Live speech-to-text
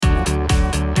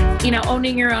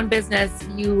Owning your own business,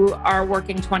 you are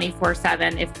working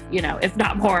 24/7, if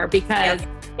not more, because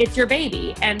it's your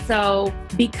baby. And so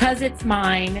because it's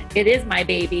mine, it is my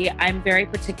baby, I'm very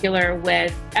particular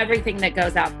with everything that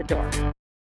goes out the door.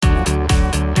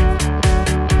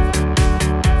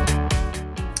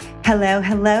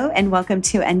 Hello, and welcome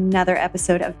to another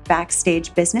episode of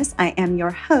Backstage Business. I am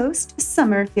your host,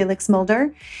 Summer Felix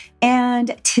Mulder.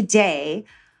 And today,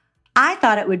 I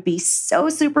thought it would be so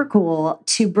super cool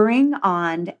to bring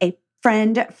on a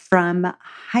friend from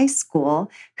high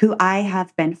school who I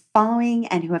have been following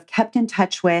and who have kept in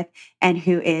touch with and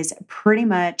who is pretty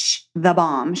much the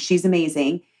bomb. She's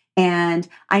amazing. And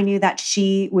I knew that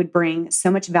she would bring so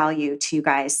much value to you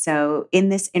guys. So in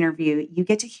this interview, you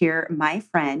get to hear my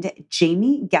friend,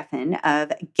 Jamie Geffen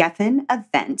of Geffen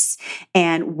Events.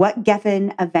 And what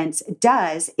Geffen Events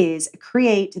does is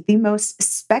create the most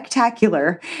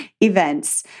spectacular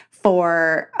events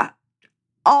for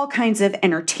all kinds of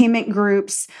entertainment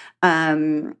groups,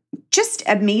 just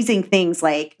amazing things.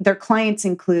 Like their clients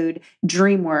include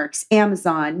DreamWorks,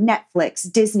 Amazon,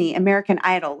 Netflix, Disney, American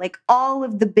Idol, like all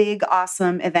of the big,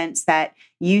 awesome events that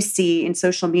you see in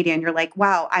social media. And you're like,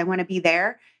 wow, I want to be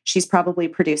there. She's probably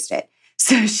produced it.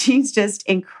 So she's just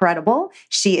incredible.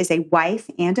 She is a wife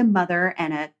and a mother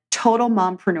and a total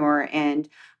mompreneur. And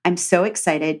I'm so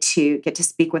excited to get to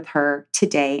speak with her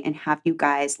today and have you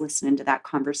guys listen into that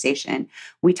conversation.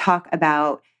 We talk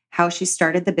about how she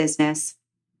started the business,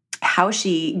 how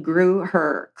she grew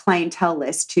her clientele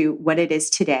list to what it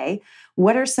is today.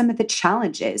 What are some of the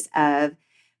challenges of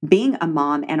being a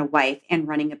mom and a wife and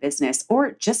running a business,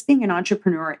 or just being an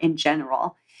entrepreneur in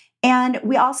general? And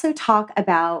we also talk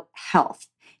about health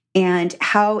and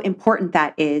how important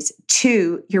that is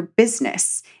to your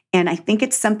business. And I think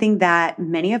it's something that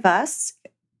many of us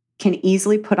can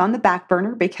easily put on the back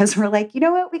burner because we're like, you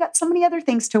know what, we got so many other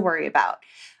things to worry about.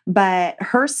 But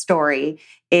her story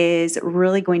is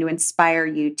really going to inspire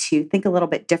you to think a little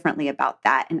bit differently about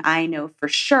that. And I know for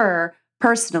sure,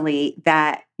 personally,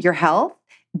 that your health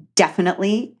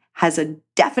definitely has a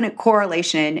definite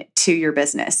correlation to your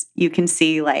business. You can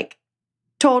see like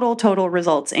total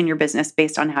results in your business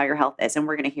based on how your health is. And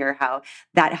we're going to hear how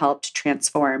that helped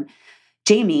transform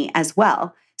Jamie as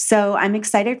well. So I'm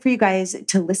excited for you guys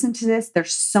to listen to this.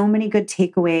 There's so many good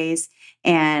takeaways,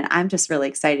 and I'm just really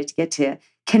excited to get to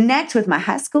connect with my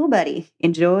high school buddy.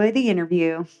 Enjoy the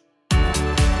interview.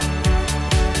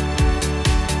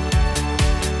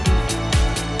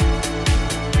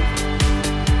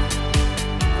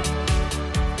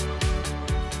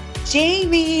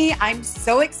 Jamie, I'm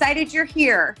so excited you're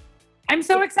here. I'm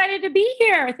so excited to be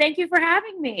here. Thank you for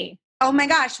having me. Oh my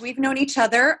gosh, we've known each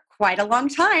other quite a long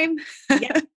time.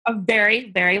 Yes, a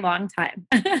very, very long time.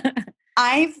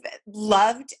 I've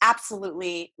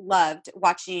absolutely loved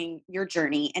watching your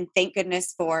journey, and thank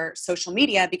goodness for social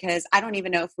media, because I don't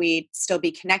even know if we'd still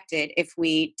be connected if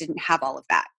we didn't have all of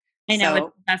that. I know it's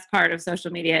the best part of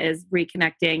social media is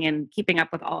reconnecting and keeping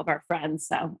up with all of our friends.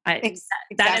 So that is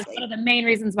one of the main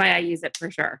reasons why I use it for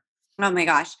sure. Oh my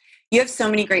gosh. You have so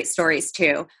many great stories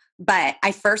too. But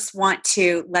I first want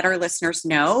to let our listeners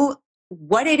know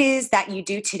what it is that you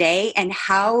do today and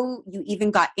how you even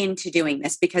got into doing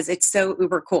this, because it's so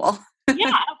uber cool. Yeah,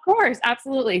 of course.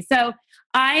 Absolutely. So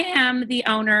I am the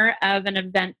owner of an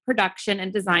event production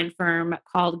and design firm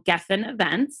called Geffen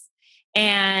Events.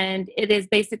 And it is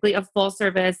basically a full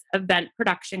service event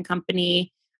production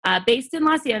company based in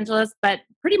Los Angeles, but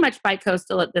pretty much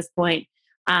bi-coastal at this point.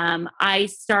 I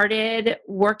started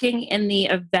working in the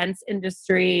events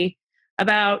industry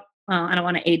about, I don't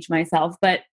want to age myself,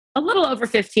 but a little over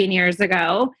 15 years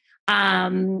ago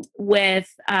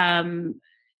with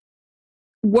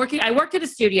working. I worked at a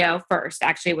studio first.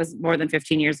 Actually, it was more than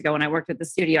 15 years ago when I worked at the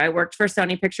studio. I worked for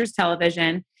Sony Pictures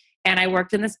Television, and I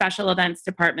worked in the special events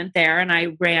department there, and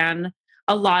I ran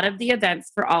a lot of the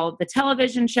events for all of the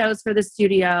television shows for the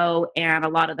studio and a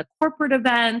lot of the corporate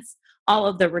events, all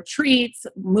of the retreats,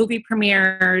 movie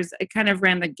premieres. I kind of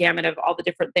ran the gamut of all the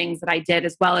different things that I did,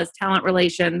 as well as talent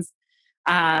relations,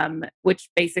 which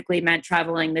basically meant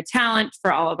traveling the talent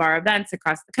for all of our events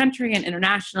across the country and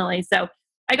internationally. So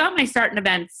I got my start in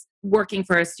events working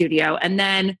for a studio, and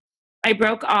then I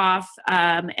broke off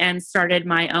and started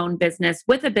my own business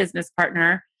with a business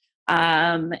partner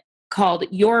called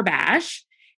Your Bash.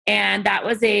 And that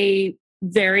was a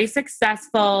very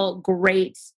successful,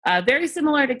 great, very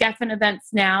similar to Geffen Events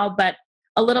now, but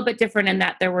a little bit different in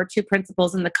that there were two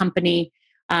principals in the company.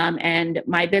 And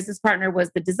my business partner was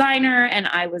the designer and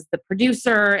I was the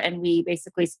producer, and we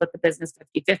basically split the business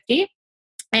 50-50.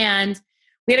 And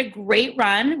we had a great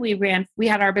run. We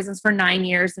had our business for 9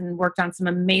 years and worked on some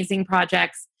amazing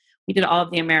projects. We did all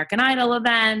of the American Idol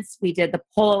events. We did the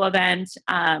polo event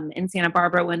in Santa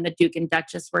Barbara when the Duke and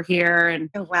Duchess were here. And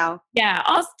Oh, wow. yeah,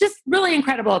 all just really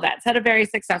incredible events. Had a very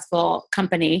successful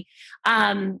company.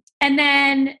 And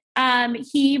then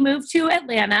he moved to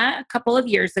Atlanta a couple of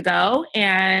years ago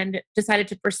and decided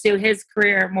to pursue his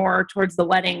career more towards the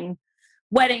wedding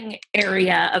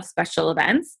area of special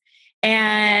events.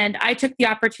 And I took the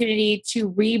opportunity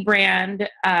to rebrand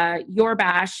Your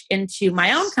Bash into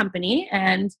my own company.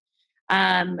 And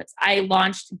I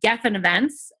launched Geffen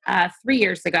Events 3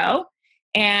 years ago.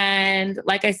 And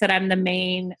like I said, I'm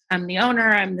the owner,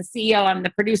 I'm the CEO, I'm the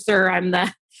producer, I'm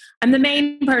the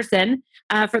main person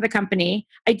for the company.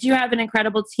 I do have an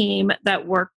incredible team that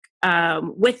work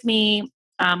with me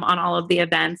on all of the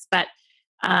events, but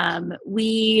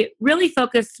we really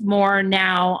focus more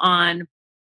now on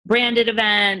branded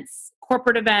events,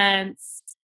 corporate events,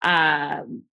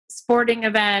 sporting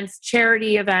events,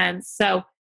 charity events. So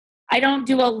I don't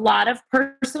do a lot of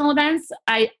personal events.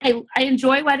 I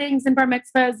enjoy weddings and bar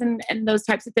mitzvahs and those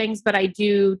types of things, but I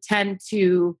do tend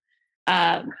to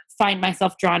find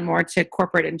myself drawn more to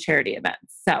corporate and charity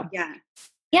events. So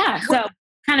yeah. So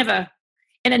kind of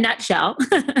in a nutshell.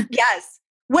 Yes.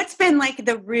 What's been like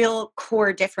the real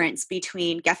core difference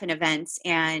between Geffen Events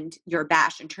and Your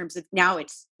Bash in terms of now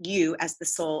it's you as the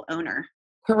sole owner?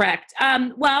 Correct.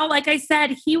 Well, like I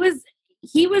said, he was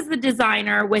the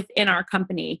designer within our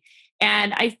company.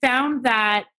 And I found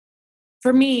that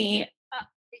for me,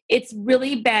 it's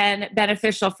really been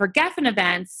beneficial for Geffen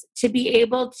Events to be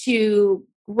able to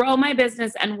grow my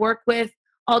business and work with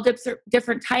all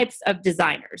different types of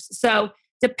designers. So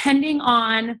depending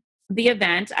on the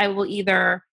event, I will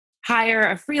either hire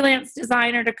a freelance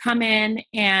designer to come in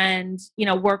and,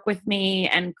 work with me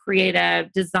and create a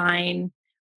design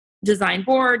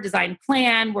board, design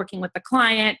plan, working with the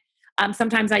client.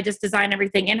 Sometimes I just design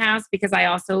everything in-house because I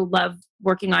also love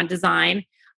working on design.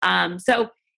 So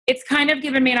it's kind of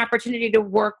given me an opportunity to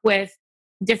work with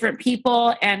different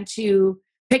people and to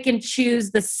pick and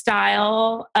choose the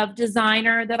style of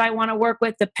designer that I want to work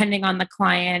with depending on the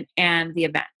client and the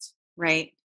event.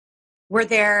 Right. Are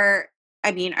there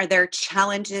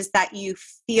challenges that you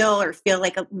feel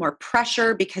like more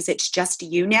pressure because it's just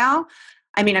you now?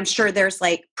 I mean, I'm sure there's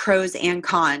like pros and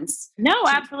cons. No,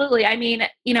 absolutely. I mean,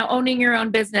 owning your own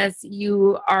business,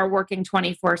 you are working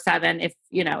 24/7,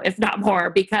 if not more,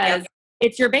 because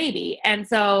it's your baby. And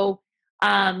so,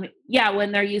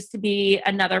 when there used to be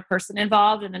another person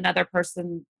involved and another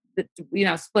person,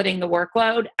 splitting the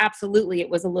workload, absolutely, it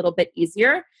was a little bit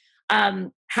easier.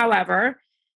 However,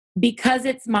 because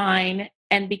it's mine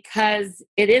and because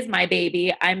it is my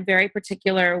baby, I'm very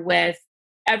particular with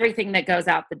everything that goes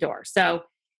out the door. So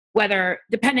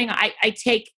I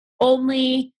take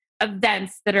only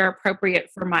events that are appropriate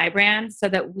for my brand so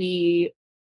that we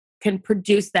can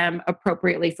produce them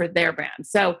appropriately for their brand.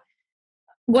 So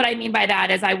what I mean by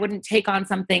that is I wouldn't take on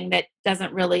something that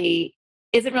isn't really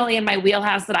in my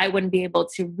wheelhouse, that I wouldn't be able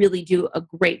to really do a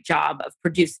great job of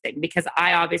producing, because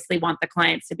I obviously want the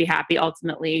clients to be happy.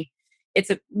 Ultimately,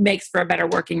 makes for a better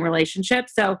working relationship.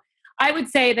 So I would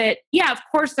say that, of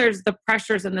course, there's the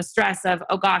pressures and the stress of,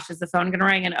 oh gosh, is the phone going to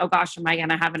ring? And oh gosh, am I going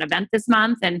to have an event this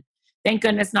month? And thank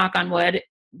goodness, knock on wood,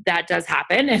 that does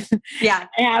happen. And I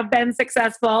have been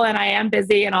successful and I am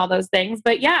busy and all those things.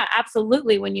 But yeah,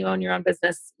 absolutely. When you own your own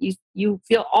business, you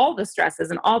feel all the stresses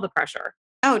and all the pressure.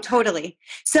 Oh, totally.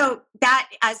 So that,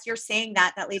 as you're saying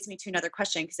that leads me to another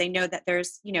question, because I know that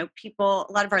there's, people,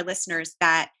 a lot of our listeners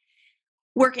that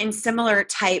work in similar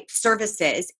type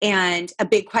services. And a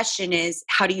big question is,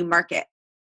 how do you market?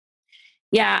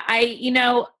 Yeah,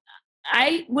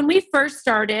 when we first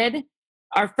started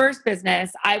our first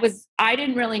business, I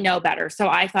didn't really know better. So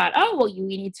I thought, oh, well,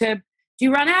 we need to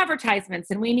run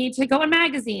advertisements and we need to go in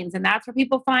magazines, and that's where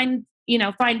people find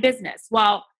business.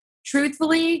 Well,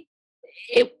 truthfully,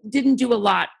 it didn't do a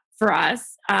lot for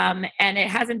us. And it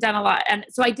hasn't done a lot. And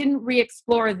so I didn't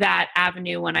re-explore that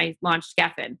avenue when I launched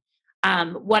Geffen.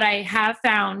 What I have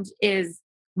found is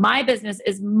my business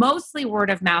is mostly word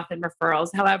of mouth and referrals.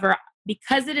 However,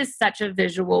 because it is such a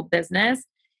visual business,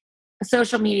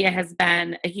 social media has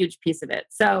been a huge piece of it.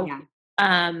 So,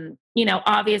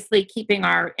 obviously keeping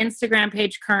our Instagram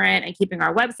page current and keeping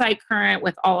our website current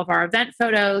with all of our event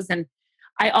photos. And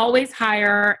I always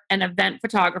hire an event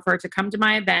photographer to come to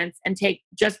my events and take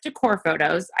just decor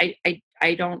photos.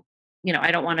 I don't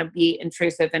want to be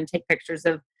intrusive and take pictures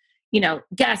of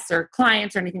guests or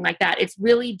clients or anything like that. It's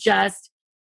really just,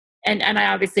 and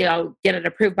I'll get it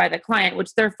approved by the client,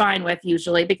 which they're fine with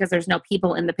usually because there's no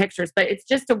people in the pictures, but it's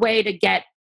just a way to get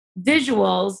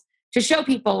visuals to show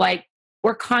people like,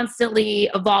 we're constantly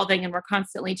evolving and we're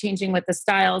constantly changing with the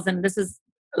styles. And this is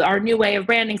our new way of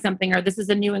branding something, or this is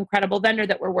a new incredible vendor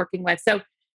that we're working with. So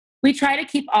we try to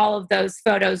keep all of those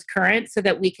photos current so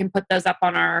that we can put those up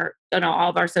on our, all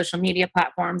of our social media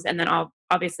platforms, and then I'll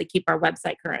obviously keep our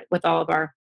website current with all of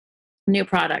our new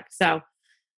products. So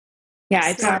yeah,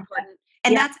 it's important.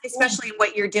 And that's especially in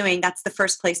what you're doing. That's the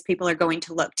first place people are going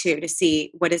to look to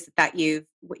see what is it that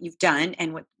what you've done,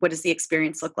 and what does the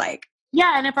experience look like.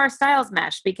 Yeah, and if our styles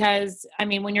mesh, because I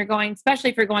mean, when you're going,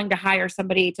 especially if you're going to hire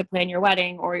somebody to plan your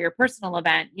wedding or your personal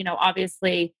event,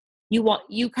 obviously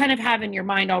you kind of have in your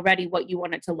mind already what you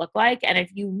want it to look like. And if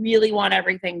you really want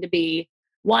everything to be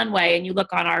one way, and you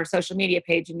look on our social media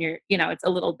page and it's a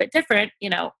little bit different,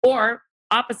 or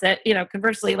opposite,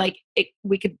 conversely, like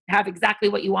we could have exactly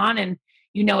what you want, and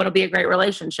it'll be a great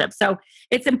relationship. So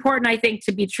it's important, I think,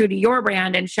 to be true to your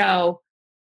brand and show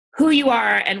who you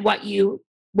are and what you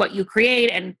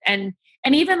create. And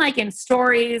even like in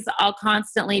stories, I'll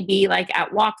constantly be like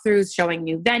at walkthroughs showing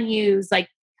new venues. Like,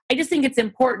 I just think it's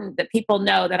important that people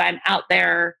know that I'm out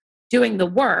there doing the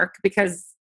work, because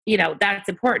that's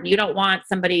important. You don't want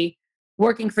somebody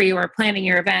working for you or planning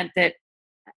your event that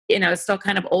is still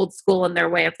kind of old school in their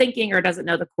way of thinking, or doesn't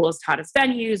know the coolest, hottest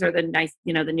venues, or the nice,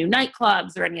 the new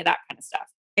nightclubs, or any of that kind of stuff.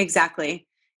 Exactly.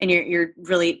 And you're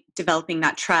really developing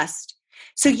that trust.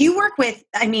 So you work with,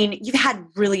 you've had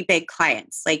really big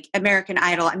clients like American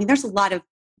Idol. I mean, there's a lot of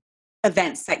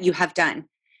events that you have done.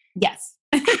 Yes.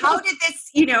 How did this,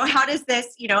 how does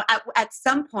this, at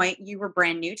some point you were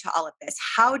brand new to all of this.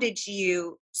 How did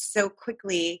you so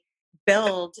quickly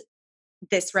build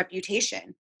this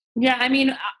reputation? Yeah. I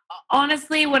mean,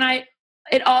 honestly,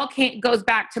 it all goes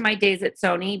back to my days at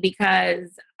Sony, because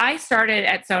I started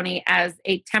at Sony as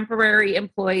a temporary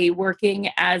employee working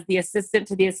as the assistant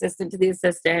to the assistant to the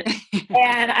assistant.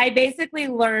 And I basically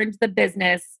learned the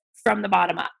business from the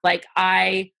bottom up. Like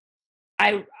I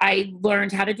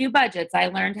learned how to do budgets. I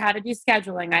learned how to do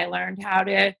scheduling. I learned how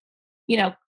to,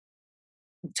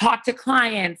 talk to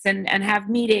clients and have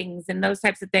meetings and those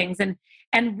types of things.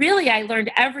 And really I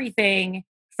learned everything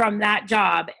from that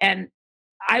job. And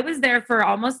I was there for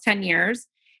almost 10 years.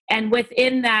 And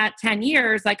within that 10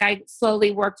 years, like, I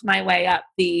slowly worked my way up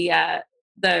the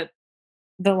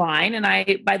line.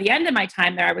 And by the end of my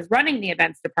time there, I was running the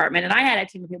events department, and I had a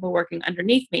team of people working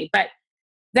underneath me. But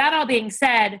that all being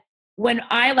said, when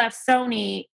I left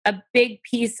Sony, a big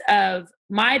piece of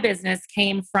my business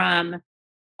came from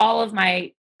all of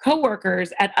my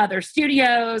coworkers at other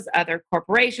studios, other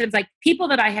corporations, like people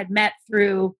that I had met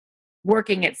through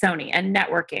working at Sony and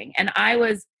networking. And I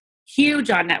was huge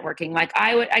on networking. Like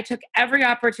I took every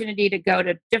opportunity to go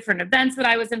to different events that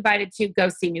I was invited to, go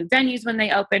see new venues when they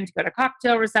opened, to go to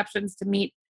cocktail receptions, to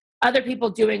meet other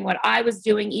people doing what I was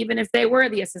doing, even if they were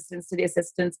the assistants to the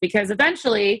assistants, because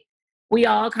eventually we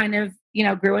all kind of,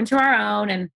 grew into our own.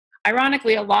 And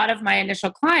ironically, a lot of my initial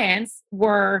clients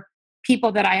were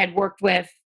people that I had worked with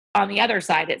on the other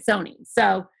side at Sony.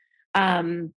 So,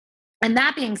 and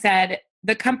that being said,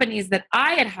 the companies that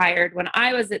I had hired when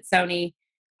I was at Sony,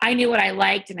 I knew what I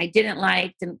liked and I didn't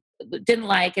like,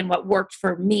 and what worked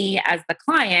for me as the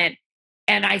client.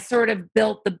 And I sort of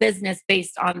built the business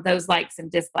based on those likes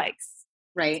and dislikes.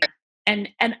 Right. And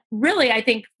really, I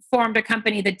think formed a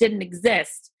company that didn't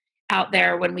exist out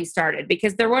there when we started,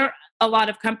 because there were a lot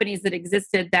of companies that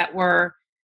existed that were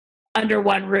under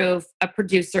one roof, a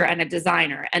producer and a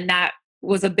designer. And that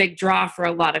was a big draw for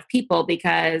a lot of people,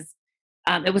 because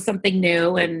it was something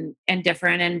new and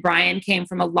different. And Brian came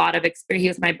from a lot of experience. He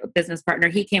was my business partner.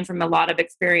 He came from a lot of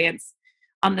experience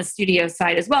on the studio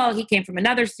side as well. He came from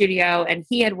another studio, and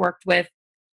he had worked with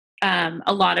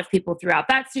a lot of people throughout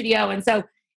that studio. And so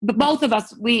both of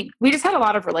us, we just had a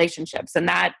lot of relationships, and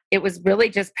that it was really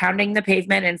just pounding the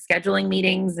pavement and scheduling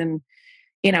meetings and,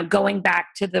 going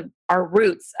back to our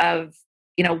roots of,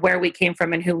 where we came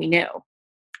from and who we knew.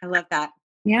 I love that.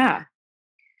 Yeah.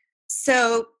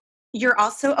 So you're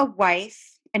also a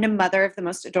wife and a mother of the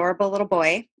most adorable little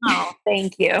boy. Oh,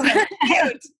 thank you. So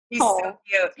cute. He's so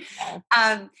cute.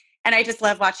 And I just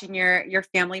love watching your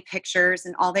family pictures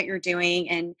and all that you're doing.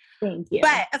 And thank you.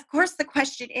 But of course the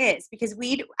question is, because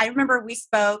I remember we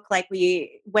spoke, like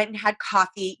we went and had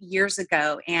coffee years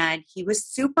ago, and he was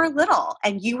super little,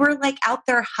 and you were like out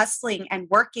there hustling and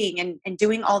working and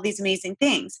doing all these amazing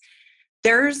things.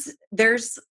 There's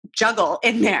juggle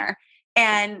in there.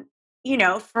 And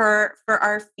for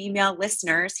our female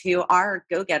listeners who are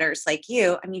go-getters like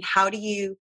you, I mean, how do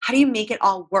you make it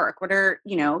all work? What are,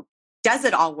 does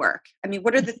it all work? I mean,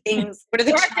 what are the things, what are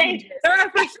the challenges? There are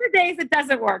for sure days it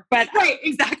doesn't work, but right,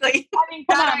 exactly. I mean,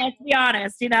 come on, let's be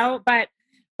honest, but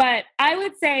But I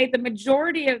would say the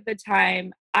majority of the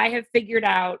time I have figured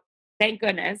out, thank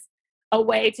goodness, a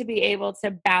way to be able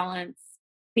to balance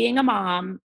being a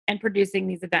mom and producing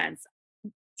these events.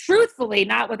 Truthfully,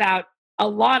 not without a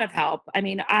lot of help. I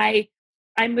mean, I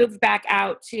moved back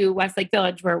out to Westlake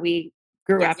Village where we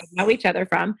grew up Yes. and know each other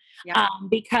from, Yep.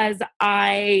 because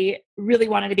I really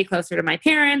wanted to be closer to my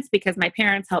parents because my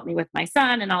parents helped me with my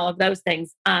son and all of those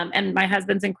things. And my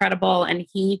husband's incredible, and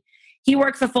he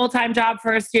works a full-time job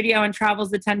for a studio and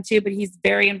travels a ton too, but he's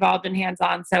very involved and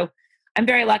hands-on. So I'm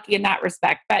very lucky in that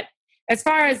respect. But as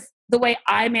far as the way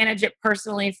I manage it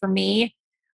personally for me,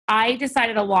 I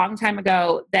decided a long time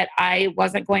ago that I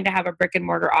wasn't going to have a brick and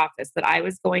mortar office, that I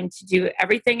was going to do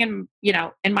everything in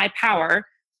my power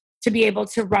to be able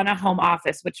to run a home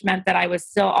office, which meant that I was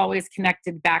still always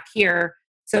connected back here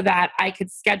so that I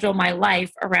could schedule my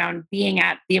life around being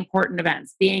at the important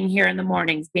events, being here in the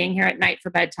mornings, being here at night for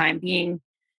bedtime, being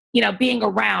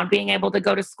around, being able to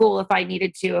go to school if I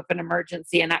needed to, if an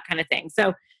emergency and that kind of thing.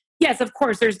 So yes, of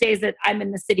course, there's days that I'm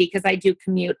in the city because I do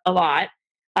commute a lot.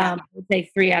 I would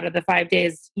say 3 out of the 5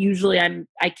 days, usually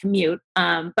I commute.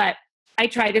 But I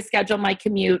try to schedule my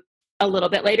commute a little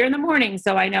bit later in the morning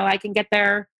so I know I can get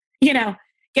there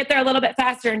a little bit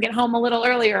faster and get home a little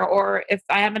earlier. Or if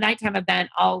I have a nighttime event,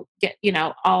 I'll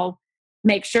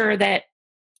make sure that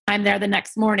I'm there the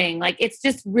next morning. Like, it's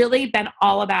just really been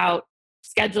all about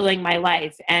scheduling my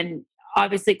life. And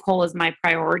obviously Cole is my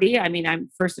priority. I mean, I'm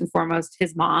first and foremost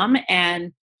his mom.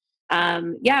 And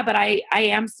but I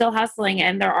am still hustling,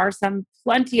 and there are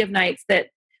plenty of nights that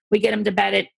we get him to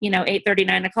bed at 8:30,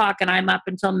 9 o'clock, and I'm up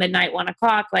until midnight, 1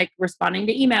 o'clock, like responding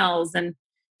to emails. And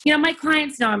my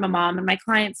clients know I'm a mom, and my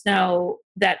clients know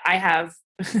that I have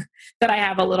that I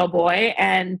have a little boy,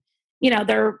 and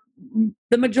they're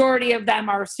the majority of them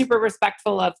are super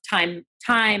respectful of time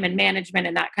and management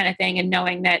and that kind of thing, and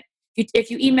knowing that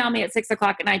if you email me at 6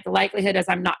 o'clock at night, the likelihood is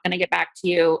I'm not going to get back to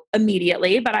you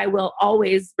immediately, but I will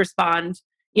always respond,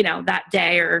 that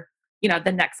day or,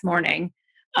 the next morning.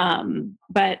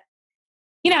 But,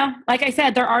 like I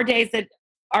said, there are days that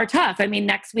are tough. I mean,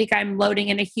 next week I'm loading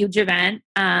in a huge event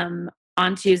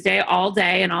on Tuesday all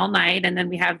day and all night. And then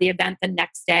we have the event the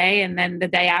next day. And then the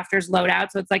day after is load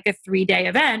out. So it's like a 3-day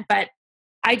event. But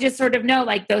I just sort of know,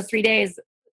 like, those 3 days,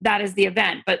 that is the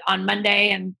event. But on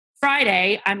Monday and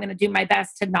Friday, I'm going to do my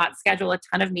best to not schedule a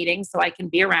ton of meetings so I can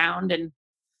be around and,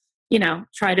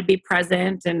 try to be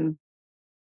present and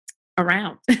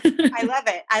around. I love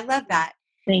it. I love that.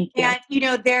 Thank you. And,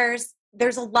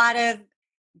 there's a lot of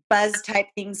buzz type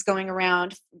things going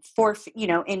around for,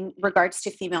 in regards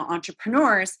to female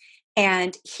entrepreneurs,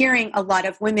 and hearing a lot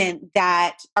of women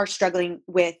that are struggling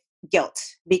with guilt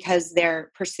because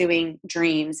they're pursuing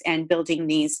dreams and building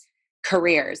these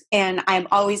careers. And I'm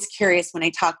always curious when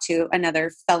I talk to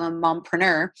another fellow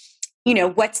mompreneur,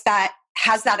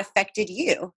 has that affected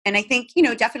you? And I think,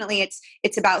 definitely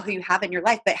it's about who you have in your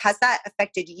life, but has that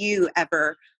affected you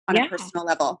ever on a personal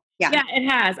level? Yeah, it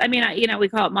has. I mean, we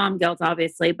call it mom guilt,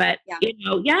 obviously, but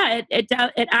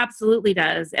it absolutely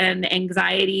does. And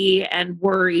anxiety and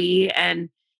worry and,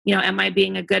 am I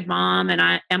being a good mom? And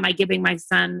am I giving my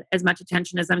son as much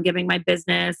attention as I'm giving my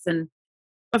business? And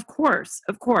of course.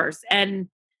 And,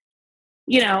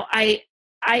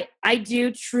 I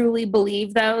do truly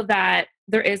believe, though, that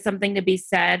there is something to be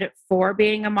said for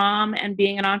being a mom and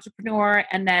being an entrepreneur,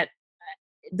 and that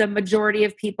the majority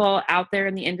of people out there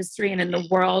in the industry and in the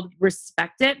world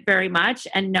respect it very much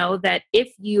and know that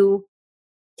if you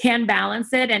can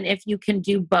balance it and if you can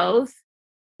do both,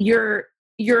 you're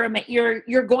going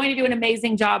to do an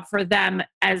amazing job for them,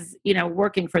 as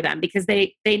working for them, because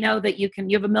they know that you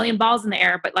have a million balls in the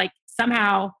air, but like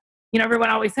somehow, everyone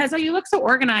always says, oh, you look so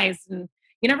organized and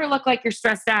you never look like you're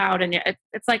stressed out. And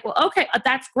it's like, well, okay,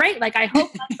 that's great. Like, I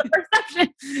hope that's the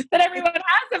perception that everyone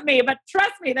has of me, but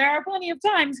trust me, there are plenty of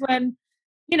times when,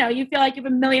 you feel like you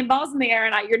have a million balls in the air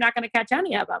and you're not going to catch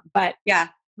any of them. But yeah,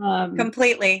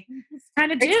 completely. You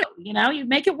kind of do, you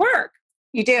make it work.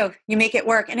 You do. You make it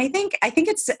work. And I think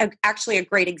it's actually a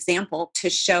great example to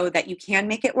show that you can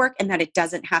make it work and that it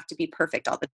doesn't have to be perfect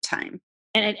all the time.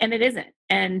 And it isn't.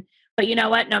 But you know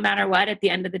what? No matter what, at the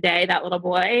end of the day, that little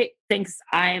boy thinks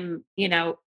I'm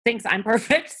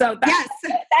perfect. So that's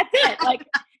it. Like,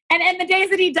 and the days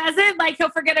that he doesn't, like,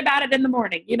 he'll forget about it in the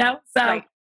morning, So, right. Totally.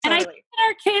 And I think that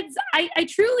our kids, I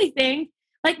truly think,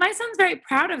 like, my son's very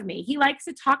proud of me. He likes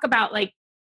to talk about, like,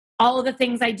 all of the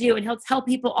things I do. And he'll tell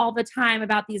people all the time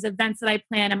about these events that I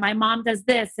plan. And my mom does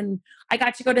this. And I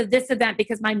got to go to this event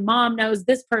because my mom knows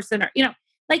this person, or, and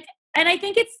I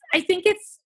think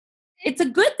it's a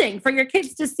good thing for your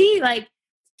kids to see, like,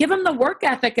 give them the work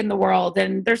ethic in the world.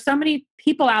 And there's so many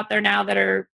people out there now that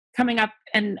are coming up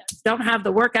and don't have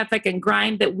the work ethic and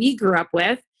grind that we grew up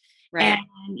with. Right.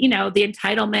 And, the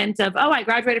entitlement of, oh, I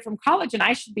graduated from college and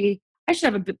I should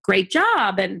have a great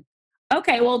job. And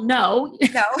okay, well, no,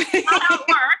 No. it's not how it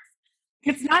works.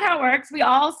 It's not how it works. We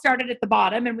all started at the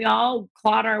bottom and we all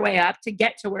clawed our way up to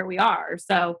get to where we are.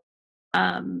 So,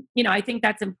 I think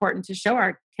that's important to show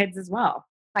our kids as well.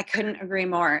 I couldn't agree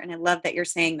more. And I love that you're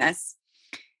saying this.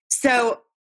 So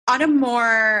on a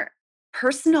more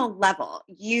personal level,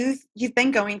 you've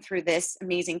been going through this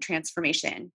amazing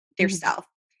transformation yourself.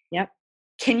 Yep.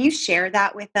 Can you share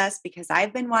that with us? Because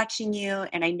I've been watching you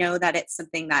and I know that it's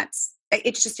something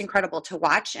it's just incredible to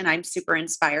watch and I'm super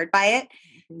inspired by it.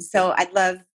 So I'd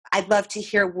love to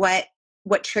hear what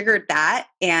triggered that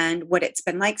and what it's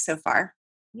been like so far.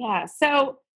 Yeah.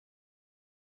 So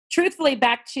truthfully,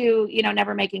 back to,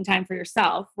 never making time for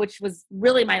yourself, which was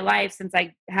really my life since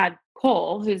I had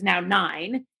Cole, who's now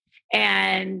 9.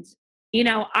 And,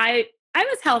 I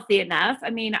was healthy enough. I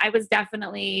mean, I was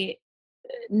definitely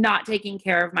not taking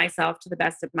care of myself to the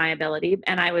best of my ability.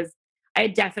 And I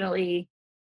had definitely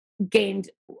gained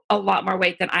a lot more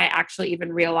weight than I actually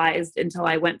even realized until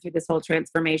I went through this whole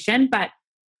transformation. But,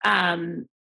 I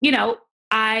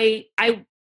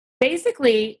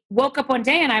basically woke up one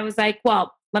day and I was like,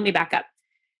 well, let me back up.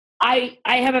 I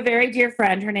have a very dear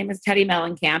friend. Her name is Teddy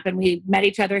Mellencamp, and we met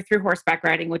each other through horseback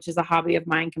riding, which is a hobby of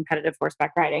mine, competitive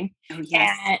horseback riding. Oh,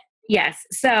 yes. And yes.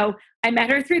 So I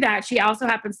met her through that. She also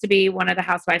happens to be one of the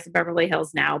housewives of Beverly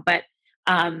Hills now. But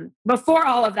before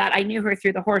all of that, I knew her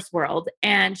through the horse world.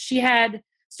 And she had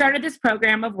started this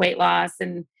program of weight loss,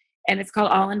 and it's called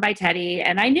All In by Teddy.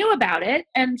 And I knew about it.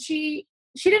 And she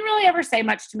didn't really ever say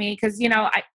much to me because,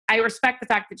 I respect the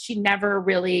fact that she never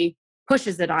really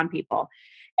pushes it on people.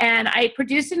 And I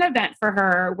produced an event for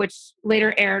her, which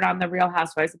later aired on The Real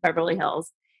Housewives of Beverly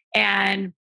Hills.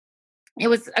 And it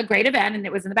was a great event, and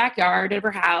it was in the backyard of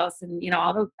her house, and,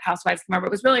 all the housewives came over.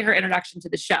 It was really her introduction to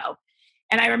the show.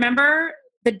 And I remember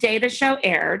the day the show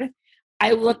aired,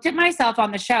 I looked at myself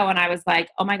on the show and I was like,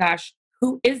 oh my gosh,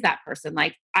 who is that person?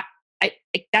 Like, I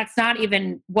that's not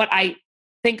even what I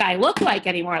think I look like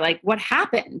anymore. Like, what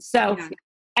happened? So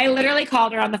I literally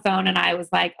called her on the phone and I was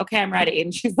like, okay, I'm ready.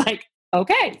 And she's like,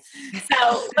 okay.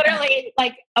 So literally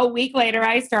like a week later,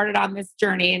 I started on this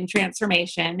journey and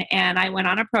transformation, and I went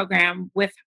on a program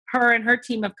with her and her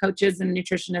team of coaches and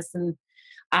nutritionists. And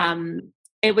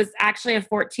it was actually a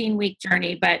 14-week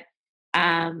journey, but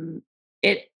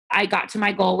I got to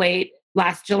my goal weight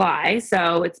last July.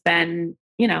 So it's been,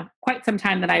 quite some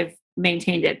time that I've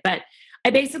maintained it, but I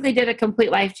basically did a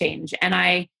complete life change, and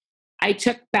I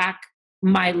took back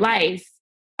my life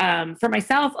for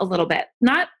myself a little bit,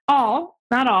 not all,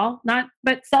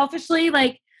 but selfishly,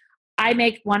 like I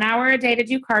make 1 hour a day to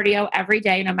do cardio every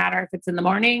day, no matter if it's in the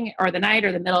morning or the night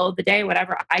or the middle of the day,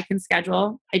 whatever I can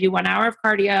schedule. I do 1 hour of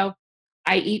cardio.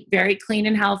 I eat very clean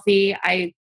and healthy.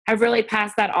 I have really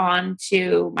passed that on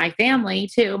to my family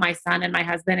too, my son and my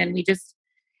husband. And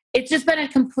it's just been a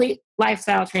complete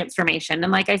lifestyle transformation.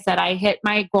 And like I said, I hit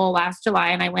my goal last July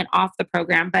and I went off the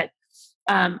program, but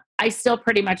I still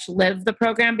pretty much live the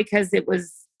program because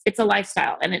it's a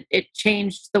lifestyle, and it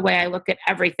changed the way I look at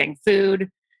everything: food,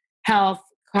 health,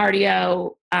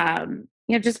 cardio,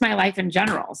 just my life in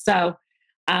general. So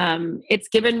it's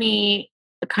given me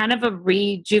a kind of a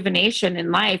rejuvenation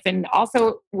in life, and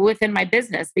also within my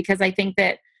business, because I think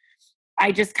that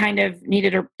I just kind of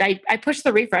needed I pushed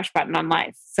the refresh button on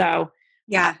life. So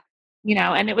yeah.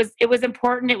 And it was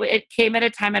important. It came at a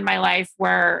time in my life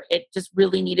where it just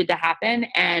really needed to happen,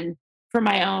 and for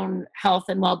my own health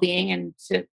and well-being, and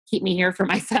to keep me here for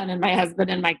my son and my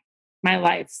husband and my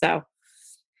life. So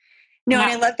no,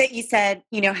 and I love that you said,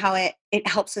 how it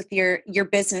helps with your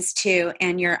business too.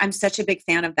 And I'm such a big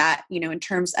fan of that, in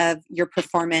terms of your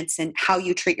performance and how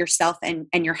you treat yourself and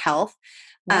your health.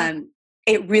 Yeah.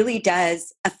 It really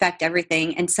does affect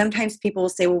everything. And sometimes people will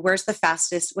say, well, what's the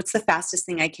fastest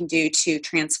thing I can do to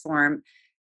transform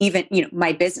even,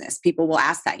 my business? People will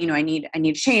ask that, I need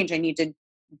to change. I need to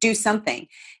do something.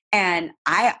 And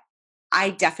I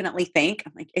definitely think,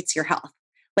 I'm like, it's your health.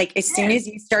 Like as soon as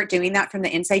you start doing that from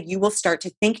the inside, you will start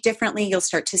to think differently. You'll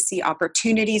start to see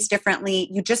opportunities differently.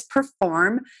 You just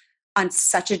perform on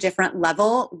such a different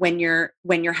level when you're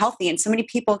healthy. And so many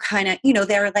people kind of,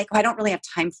 they're like, oh, I don't really have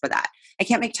time for that. I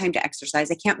can't make time to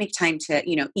exercise. I can't make time to,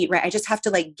 eat right. I just have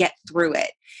to like get through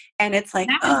it. And it's like,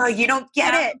 oh, you don't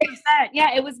get it.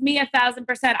 Yeah, it was me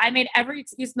 1,000%. I made every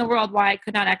excuse in the world why I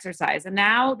could not exercise. And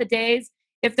now the days,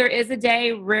 if there is a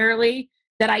day rarely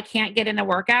that I can't get in a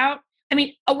workout, I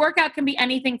mean, a workout can be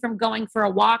anything from going for a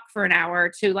walk for an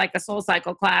hour to like a soul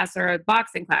cycle class or a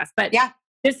boxing class. But Yeah.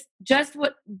 just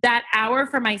what that hour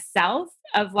for myself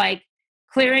of like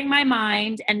clearing my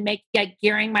mind and like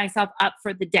gearing myself up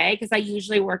for the day. Cause I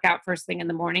usually work out first thing in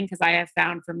the morning because I have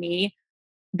found for me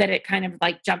that it kind of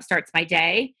like jumpstarts my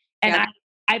day. And Yep.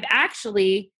 I've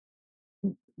actually,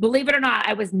 believe it or not,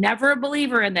 I was never a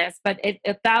believer in this, but it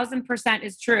 1,000%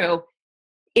 is true.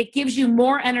 It gives you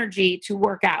more energy to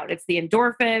work out. It's the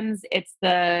endorphins. It's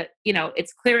the,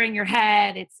 it's clearing your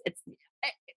head.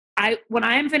 When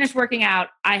I am finished working out,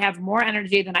 I have more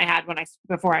energy than I had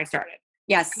before I started.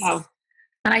 Yes. So,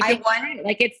 and I think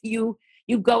like it's you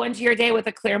go into your day with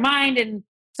a clear mind, and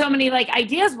so many like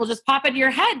ideas will just pop into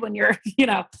your head when you're,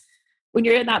 when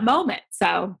you're in that moment.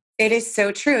 So it is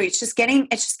so true. It's just getting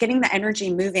the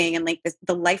energy moving and like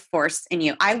the life force in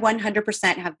you. I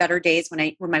 100% have better days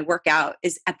when my workout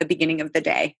is at the beginning of the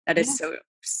day. That is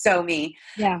so me.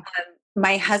 Yeah.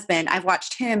 My husband, I've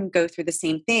watched him go through the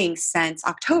same thing since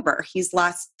October. He's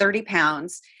lost 30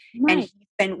 pounds and he's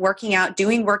been working out,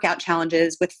 doing workout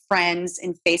challenges with friends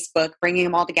in Facebook, bringing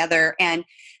them all together. And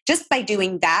just by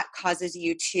doing that causes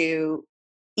you to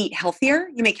eat healthier.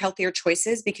 You make healthier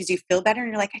choices because you feel better and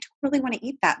you're like, I don't really want to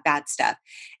eat that bad stuff.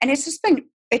 And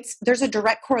there's a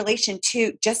direct correlation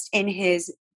to just in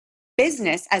his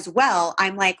business as well.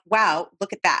 I'm like, wow,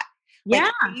 look at that. Yeah.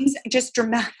 Like things just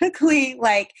dramatically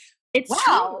like, it's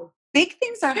wow, true. big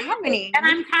things are happening. And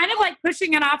I'm kind of like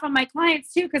pushing it off on my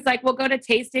clients too. Cause like we'll go to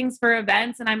tastings for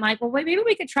events and I'm like, well, wait, maybe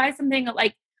we could try something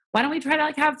like, why don't we try to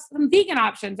like have some vegan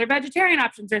options or vegetarian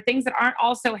options or things that aren't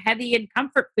also heavy and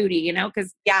comfort foody,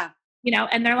 cause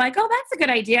and they're like, oh, that's a good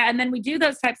idea. And then we do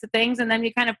those types of things. And then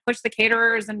we kind of push the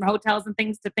caterers and hotels and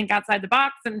things to think outside the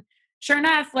box. And sure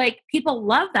enough, like people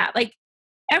love that. Like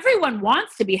everyone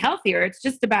wants to be healthier. It's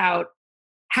just about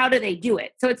how do they do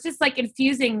it? So it's just like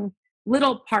infusing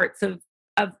little parts of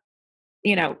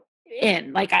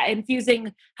in like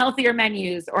infusing healthier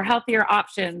menus or healthier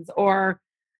options or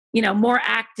more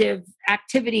active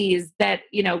activities that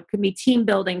can be team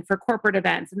building for corporate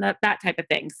events and that type of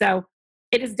thing. So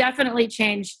it has definitely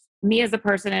changed me as a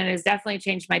person, and it has definitely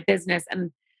changed my business.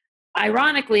 And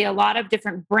ironically, a lot of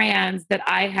different brands that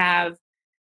I have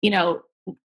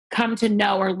come to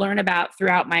know or learn about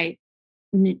throughout my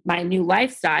new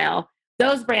lifestyle,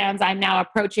 those brands I'm now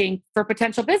approaching for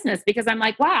potential business because I'm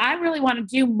like, wow, I really want to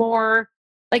do more.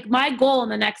 Like my goal in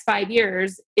the next 5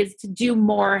 years is to do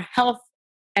more health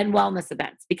and wellness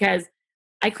events because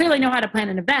I clearly know how to plan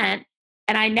an event,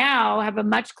 and I now have a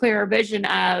much clearer vision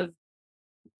of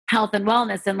health and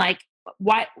wellness. And like,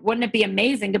 why wouldn't it be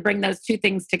amazing to bring those two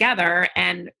things together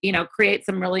and, create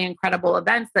some really incredible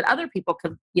events that other people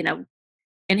could,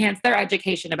 enhance their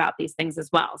education about these things as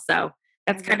well. So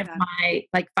that's kind of my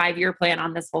like 5-year plan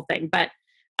on this whole thing. But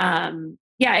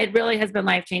yeah, it really has been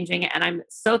life-changing, and I'm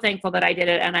so thankful that I did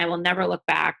it, and I will never look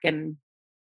back. And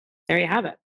there you have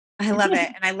it. I love it.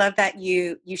 And I love that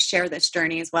you share this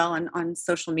journey as well on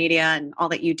social media and all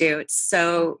that you do. It's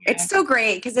so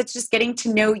great because it's just getting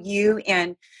to know you,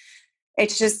 and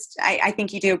it's just I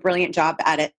think you do a brilliant job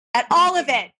at it. At all of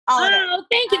it. Oh,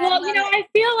 thank you. Well, I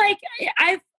feel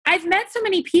like I've met so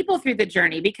many people through the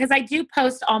journey because I do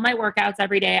post all my workouts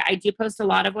every day. I do post a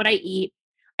lot of what I eat.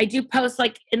 I do post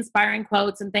like inspiring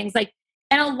quotes and things like,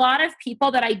 and a lot of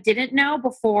people that I didn't know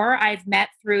before I've met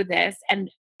through this. And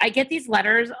I get these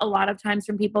letters a lot of times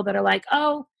from people that are like,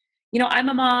 oh, I'm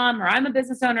a mom or I'm a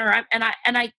business owner. And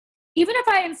I, even if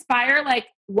I inspire like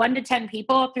 1 to 10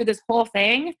 people through this whole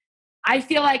thing, I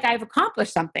feel like I've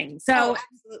accomplished something. So,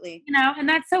 absolutely. And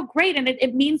that's so great. And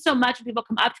it means so much when people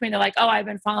come up to me and they're like, oh, I've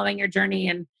been following your journey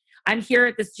and I'm here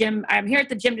at this gym. I'm here at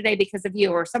the gym today because of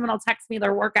you. Or someone will text me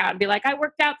their workout and be like, I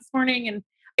worked out this morning and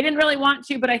I didn't really want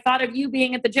to, but I thought of you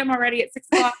being at the gym already at 6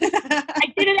 o'clock.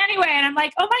 I did it anyway. And I'm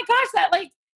like, oh my gosh, that like,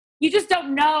 you just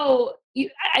don't know. You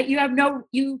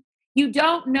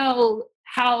don't know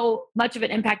how much of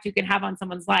an impact you can have on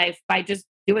someone's life by just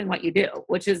doing what you do,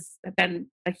 which has been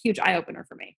a huge eye opener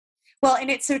for me. Well,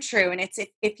 and it's so true. And it's,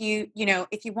 if you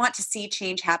want to see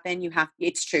change happen,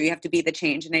 it's true. You have to be the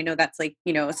change. And I know that's like,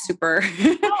 a super,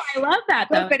 oh, I love that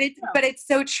though. but it's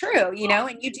so true,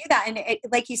 and you do that. And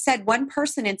like you said, one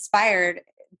person inspired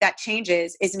that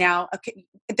changes is now,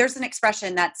 there's an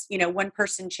expression that's, one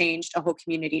person changed, a whole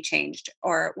community changed,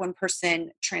 or one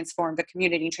person transformed, a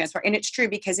community transformed. And it's true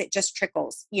because it just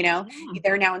trickles,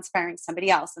 they're now inspiring somebody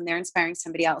else and they're inspiring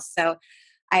somebody else. So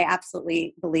I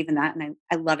absolutely believe in that. And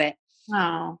I love it.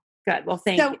 Oh, good. Well,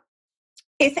 thank you.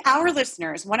 If our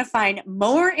listeners want to find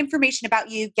more information about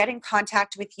you, get in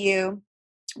contact with you,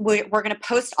 we're going to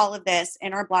post all of this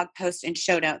in our blog post and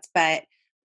show notes. But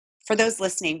for those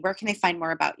listening, where can they find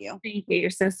more about you? Thank you. You're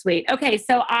so sweet. Okay.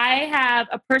 So I have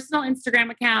a personal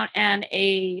Instagram account and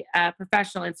a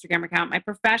professional Instagram account. My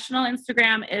professional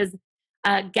Instagram is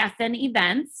Geffen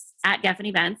Events, at Geffen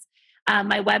Events.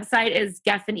 My website is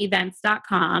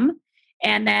geffenevents.com.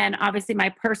 And then obviously my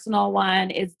personal one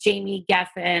is Jamie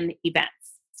Geffen Events.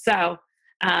 So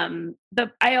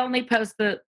I only post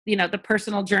the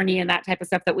personal journey and that type of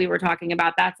stuff that we were talking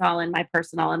about. That's all in my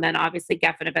personal. And then obviously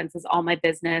Geffen Events is all my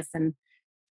business and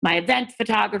my event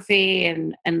photography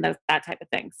and that type of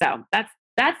thing. So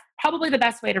that's probably the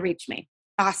best way to reach me.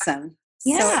 Awesome.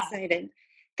 Yeah. So excited.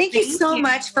 Thank you so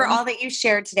much for all that you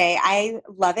shared today. I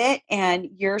love it. And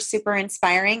you're super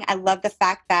inspiring. I love the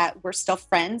fact that we're still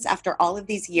friends after all of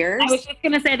these years. I was just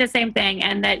going to say the same thing,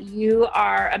 and that you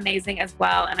are amazing as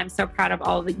well. And I'm so proud of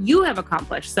all that you have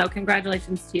accomplished. So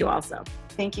congratulations to you also.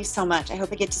 Thank you so much. I hope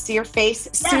I get to see your face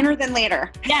sooner than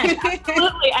later. Yes,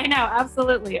 absolutely. I know.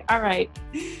 Absolutely. All right.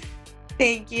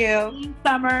 Thank you.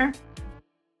 Summer.